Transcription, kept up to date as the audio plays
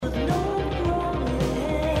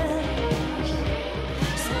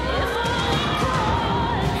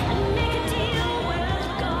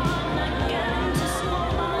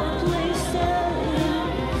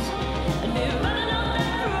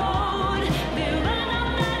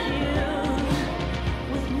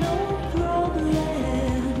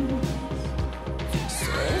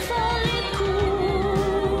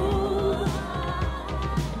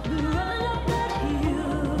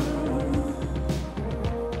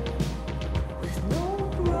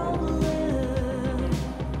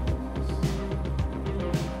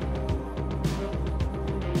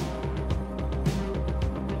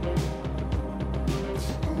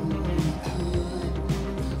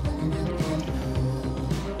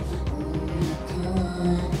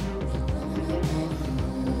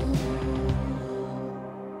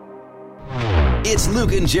It's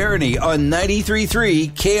Luke and Jeremy on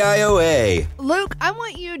 93.3 KIOA. Luke, I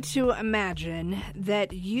want you to imagine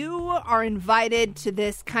that you are invited to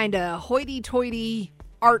this kind of hoity-toity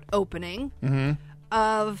art opening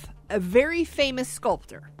of a very famous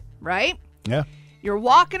sculptor, right? Yeah. You're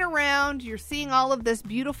walking around, you're seeing all of this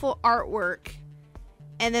beautiful artwork,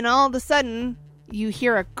 and then all of a sudden, you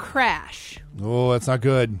hear a crash. Oh, that's not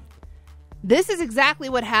good. This is exactly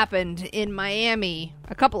what happened in Miami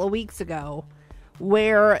a couple of weeks ago,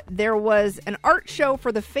 where there was an art show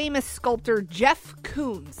for the famous sculptor Jeff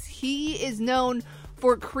Koons. He is known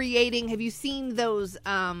for creating, have you seen those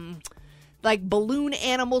like balloon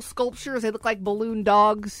animal sculptures? They look like balloon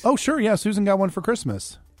dogs. Oh, sure. Yeah. Susan got one for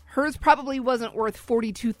Christmas. Hers probably wasn't worth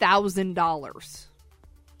 $42,000.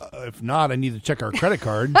 If not, I need to check our credit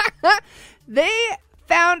card. They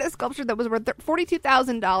found a sculpture that was worth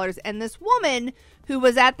 $42,000, and this woman who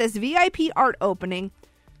was at this VIP art opening,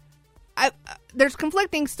 there's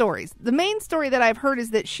conflicting stories. The main story that I've heard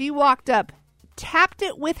is that she walked up, tapped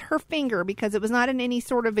it with her finger because it was not in any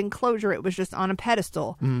sort of enclosure, it was just on a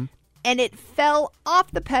pedestal, and it fell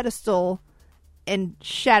off the pedestal and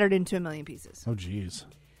shattered into a million pieces. Oh, geez.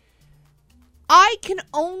 I can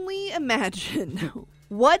only imagine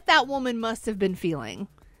what that woman must have been feeling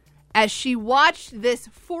as she watched this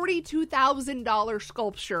 $42,000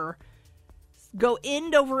 sculpture go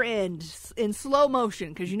end over end in slow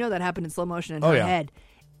motion, because you know that happened in slow motion in her head,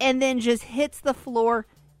 and then just hits the floor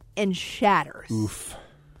and shatters. Oof.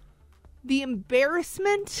 The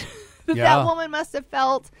embarrassment that woman must have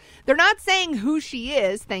felt. They're not saying who she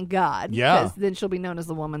is, thank God, because then she'll be known as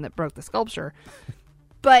the woman that broke the sculpture.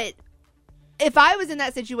 But if I was in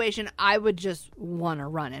that situation, I would just want to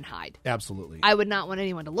run and hide. Absolutely. I would not want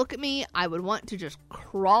anyone to look at me. I would want to just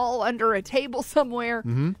crawl under a table somewhere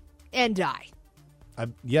and die.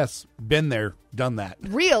 Yes, been there, done that.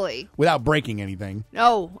 Really? Without breaking anything.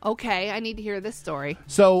 Oh, okay. I need to hear this story.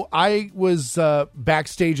 So I was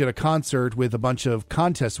backstage at a concert with a bunch of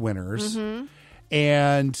contest winners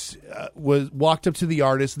and walked up to the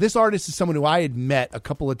artist. This artist is someone who I had met a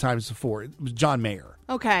couple of times before. It was John Mayer.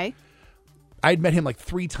 Okay. I'd met him like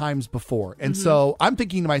 3 times before. And so I'm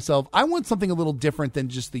thinking to myself, I want something a little different than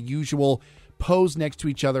just the usual pose next to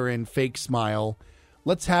each other and fake smile.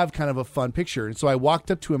 Let's have kind of a fun picture. And so I walked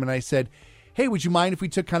up to him and I said, hey, would you mind if we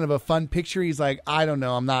took kind of a fun picture? He's like, I don't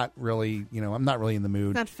know. I'm not really in the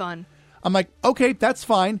mood. Not fun. I'm like, okay, that's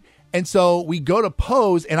fine. And so we go to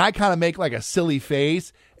pose and I kind of make like a silly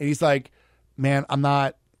face. And he's like, man,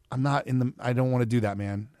 I don't want to do that,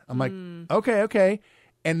 man. I'm like, okay.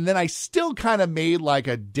 And then I still kind of made like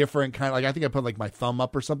a different kind of, like, I think I put like my thumb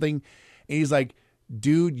up or something. And he's like,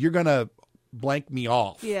 dude, you're going to blank me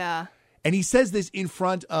off. Yeah. And he says this in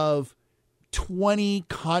front of 20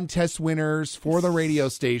 contest winners for the radio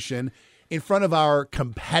station, in front of our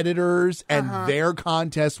competitors and their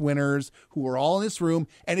contest winners who are all in this room.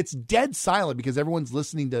 And it's dead silent because everyone's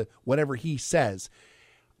listening to whatever he says.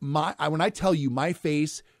 When I tell you, my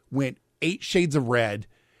face went 8 shades of red.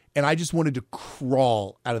 And I just wanted to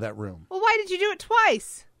crawl out of that room. Well, why did you do it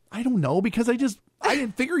twice? I don't know, because I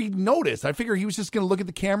didn't figure he'd notice. I figured he was just going to look at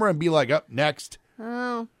the camera and be like, up, next.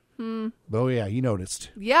 Oh, Oh, yeah, he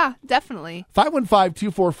noticed. Yeah, definitely.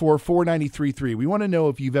 515-244-4933. We want to know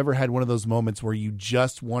if you've ever had one of those moments where you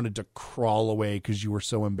just wanted to crawl away because you were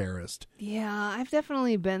so embarrassed. Yeah, I've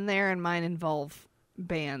definitely been there, and mine involve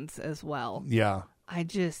bands as well. Yeah. I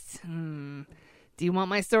just... Do you want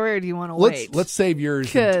my story or do you want to wait? Let's save yours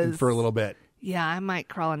for a little bit. Yeah, I might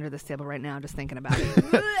crawl under this table right now just thinking about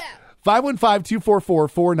it.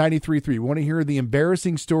 515-244-4933. We want to hear the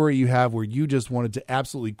embarrassing story you have where you just wanted to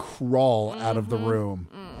absolutely crawl out of the room.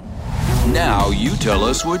 Now you tell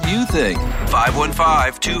us what you think.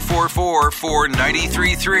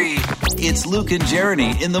 515-244-4933. It's Luke and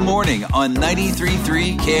Jeremy in the morning on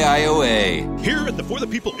 93.3 KIOA. Here at the For the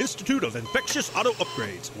People Institute of Infectious Auto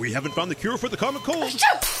Upgrades, we haven't found the cure for the common cold,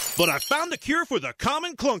 but I found the cure for the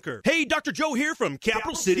common clunker. Hey, Dr. Joe here from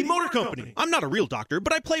Capital City Motor Company. I'm not a real doctor,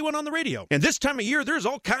 but I play one on the radio. And this time of year, there's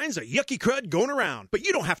all kinds of yucky crud going around. But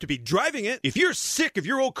you don't have to be driving it. If you're sick of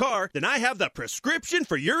your old car, then I have the prescription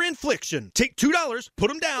for your infliction. Take $2, put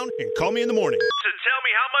them down, and call me in the morning to tell me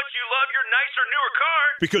how much you love your nicer, newer car.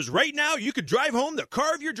 Because right now, you could drive home the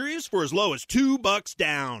car of your dreams for as low as $2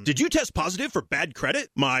 down. Did you test positive for bad credit?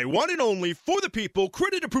 My one and only For the People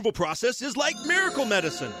credit approval process is like miracle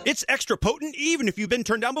medicine. It's extra potent even if you've been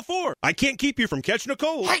turned down before. I can't keep you from catching a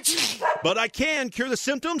cold, but I can cure the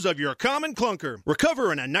symptoms of your common clunker.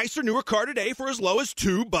 Recover in a nicer, newer car today for as low as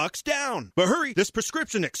 $2 down. But hurry, this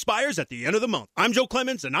prescription expires at the end of the month. I'm Joe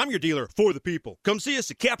Clemens, and I'm your dealer for the people. Come see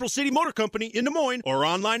us at Capital City Motor Company in Des Moines or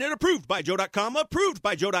online online at approvedbyjoe.com.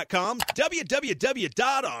 Approvedbyjoe.com.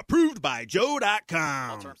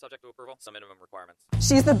 www.approvedbyjoe.com. All terms subject to approval. Some minimum requirements.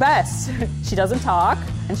 She's the best. She doesn't talk,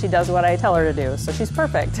 and she does what I tell her to do, so she's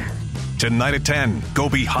perfect. Tonight at 10, go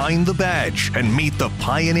behind the badge and meet the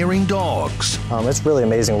pioneering dogs. It's really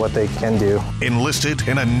amazing what they can do. Enlisted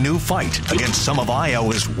in a new fight against some of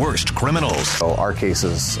Iowa's worst criminals. So our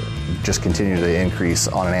cases just continue to increase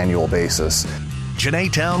on an annual basis.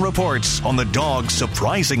 Janae Town reports on the dog's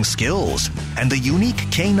surprising skills and the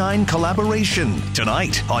unique canine collaboration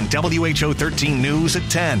tonight on WHO 13 News at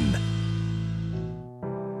 10.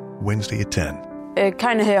 Wednesday at 10. It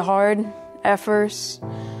kind of hit hard at first.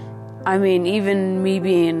 I mean, even me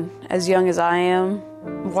being as young as I am,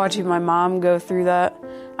 watching my mom go through that,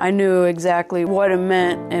 I knew exactly what it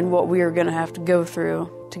meant and what we were going to have to go through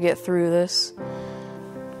to get through this.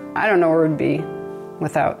 I don't know where we'd be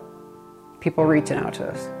without people reaching out to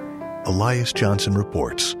us. Elias Johnson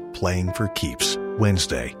reports, Playing for Keeps,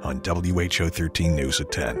 Wednesday on WHO 13 News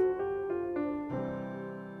at 10.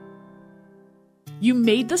 You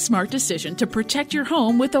made the smart decision to protect your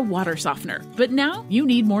home with a water softener, but now you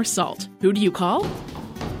need more salt. Who do you call?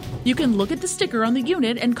 You can look at the sticker on the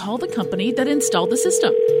unit and call the company that installed the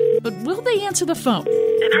system. But will they answer the phone?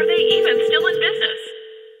 And are they even still in business?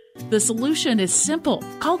 The solution is simple.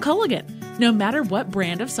 Call Culligan. No matter what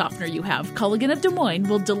brand of softener you have, Culligan of Des Moines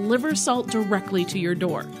will deliver salt directly to your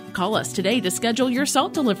door. Call us today to schedule your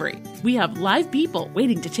salt delivery. We have live people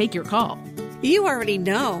waiting to take your call. You already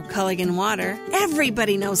know Culligan Water.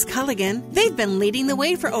 Everybody knows Culligan. They've been leading the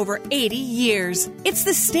way for over 80 years. It's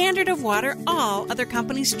the standard of water all other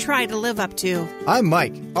companies try to live up to. I'm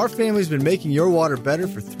Mike. Our family's been making your water better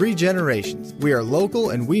for 3 generations. We are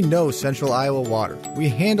local and we know Central Iowa Water. We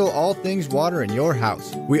handle all things water in your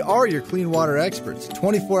house. We are your clean water experts,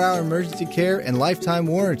 24-hour emergency care and lifetime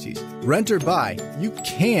warranties. Rent or buy, you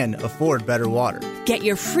can afford better water. Get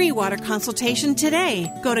your free water consultation today.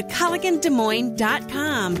 Go to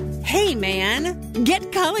CulliganDesMoines.com. Hey, man,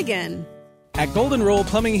 get Culligan. At Golden Rule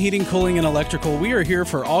Plumbing, Heating, Cooling, and Electrical, we are here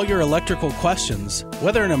for all your electrical questions.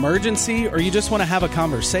 Whether an emergency or you just want to have a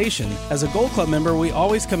conversation, as a Gold Club member, we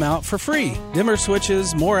always come out for free. Dimmer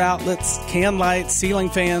switches, more outlets, can lights, ceiling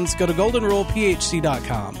fans. Go to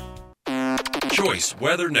goldenrulephc.com. Choice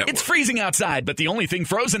Weather Network. It's freezing outside, but the only thing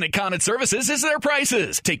frozen at Connet Services is their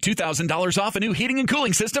prices. Take $2,000 off a new heating and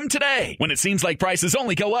cooling system today. When it seems like prices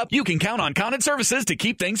only go up, you can count on Connet Services to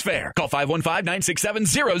keep things fair. Call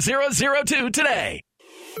 515-967-0002 today.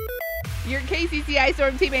 Your KCCI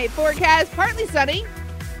Storm Team 8 forecast, partly sunny.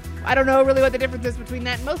 I don't know really what the difference is between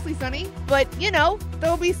that and mostly sunny, but, you know,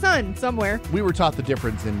 there'll be sun somewhere. We were taught the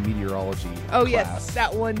difference in meteorology class. Yes,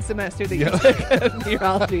 that one semester that you took of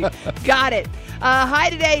meteorology. Got it.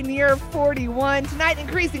 High today near 41. Tonight,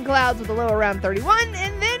 increasing clouds with a low around 31.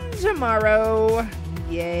 And then tomorrow,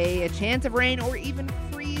 a chance of rain or even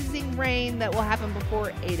freezing rain that will happen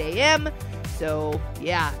before 8 a.m. So,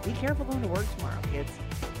 yeah, be careful going to work tomorrow, kids.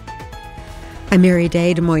 I'm Mary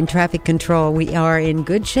Day, Des Moines Traffic Control. We are in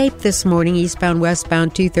good shape this morning, eastbound,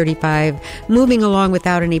 westbound 235, moving along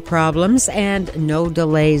without any problems and no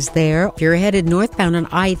delays there. If you're headed northbound on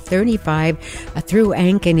I-35 through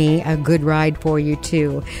Ankeny, a good ride for you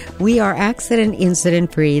too. We are accident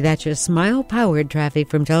incident free. That's your Smile powered traffic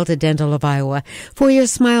from Delta Dental of Iowa. For your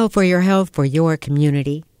smile, for your health, for your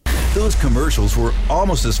community. Those commercials were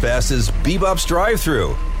almost as fast as Bebop's drive-thru.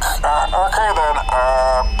 Okay then,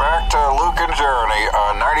 back to Luke and Jeremy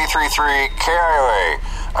on 93.3 KIOA.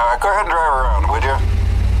 Go ahead and drive around, would you?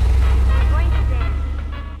 We're going to dance.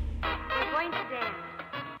 We're going to dance.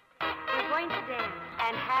 We're going to dance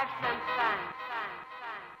and have some fun.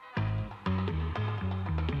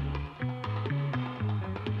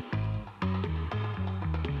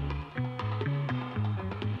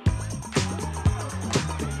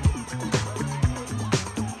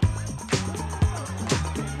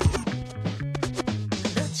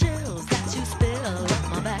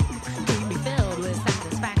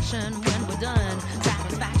 When we're done.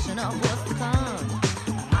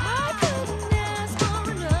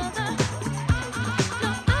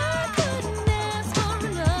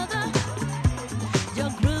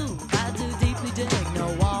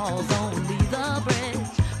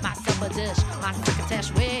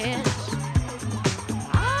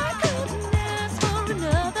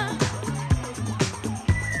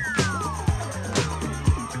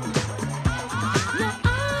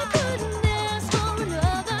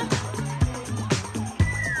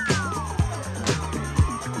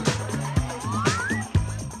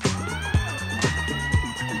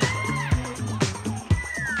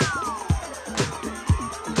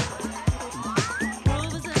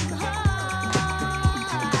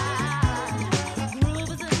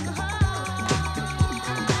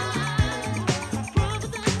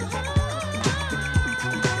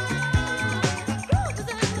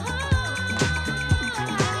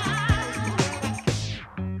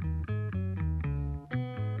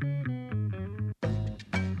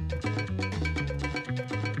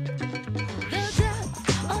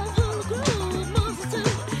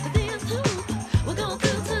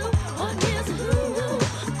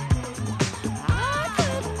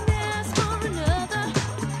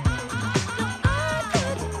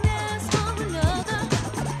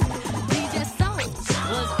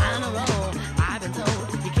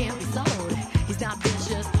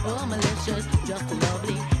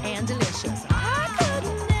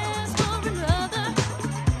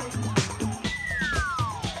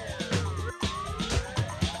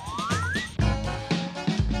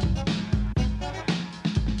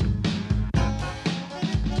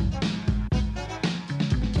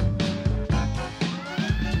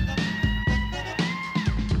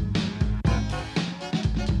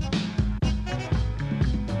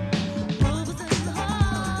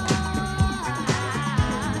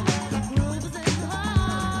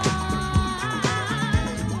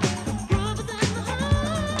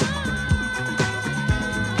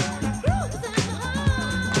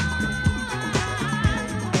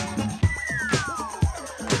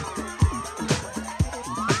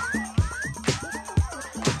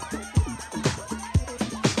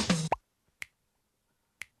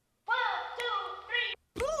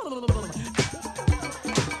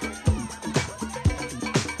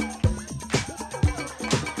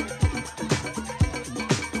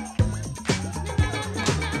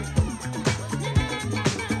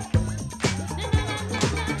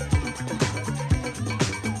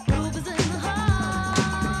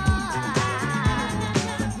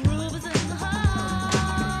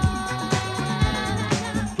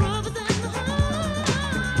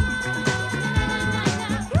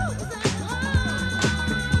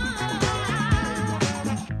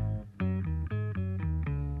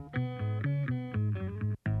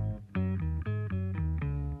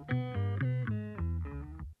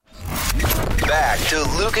 Back to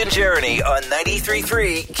Luke and Jeremy on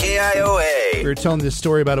 93.3 KIOA. We were telling this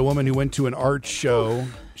story about a woman who went to an art show.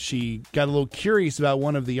 She got a little curious about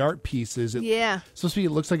one of the art pieces. Supposed to be,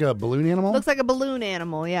 it looks like a balloon animal? Looks like a balloon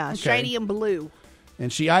animal, yeah. Okay. Shiny and blue. And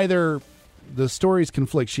the stories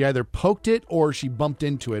conflict. She either poked it or she bumped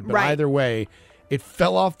into it. But Right. either way, it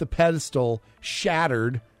fell off the pedestal,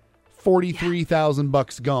 shattered,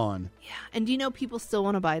 $43,000 gone. Yeah. And do you know people still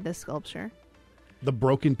want to buy this sculpture? The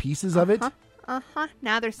broken pieces of it?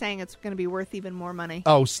 Now they're saying it's going to be worth even more money.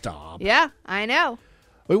 Oh, stop. Yeah, I know.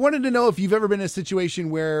 We wanted to know if you've ever been in a situation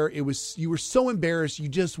where you were so embarrassed you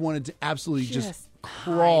just wanted to absolutely just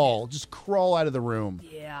crawl out of the room.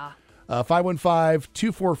 Yeah.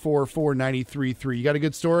 515-244-4933. You got a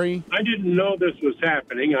good story? I didn't know this was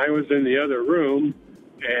happening. I was in the other room,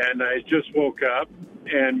 and I just woke up,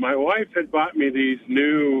 and my wife had bought me these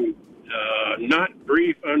new, not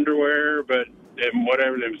brief underwear, but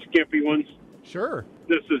whatever, them skimpy ones. Sure.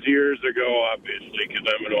 This is years ago, obviously, because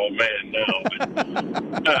I'm an old man now.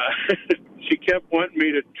 But she kept wanting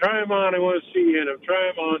me to try them on. I want to see you in them.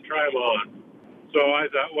 Try them on. So I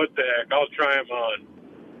thought, what the heck? I'll try them on.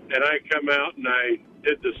 And I come out and I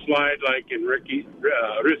did the slide like in Risky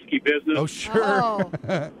Business. Oh, sure.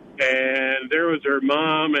 And there was her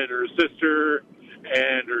mom and her sister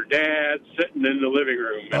and her dad sitting in the living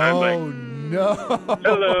room. And I'm like, no.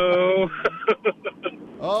 Hello.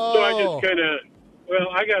 Oh. So I just kind of,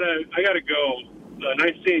 I gotta go.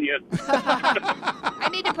 Nice seeing you. I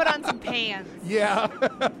need to put on some pants. Yeah.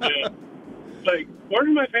 Like, where are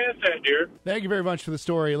my pants at, dear? Thank you very much for the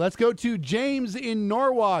story. Let's go to James in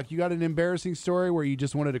Norwalk. You got an embarrassing story where you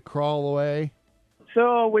just wanted to crawl away?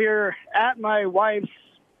 So we're at my wife's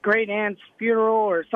great aunt's funeral or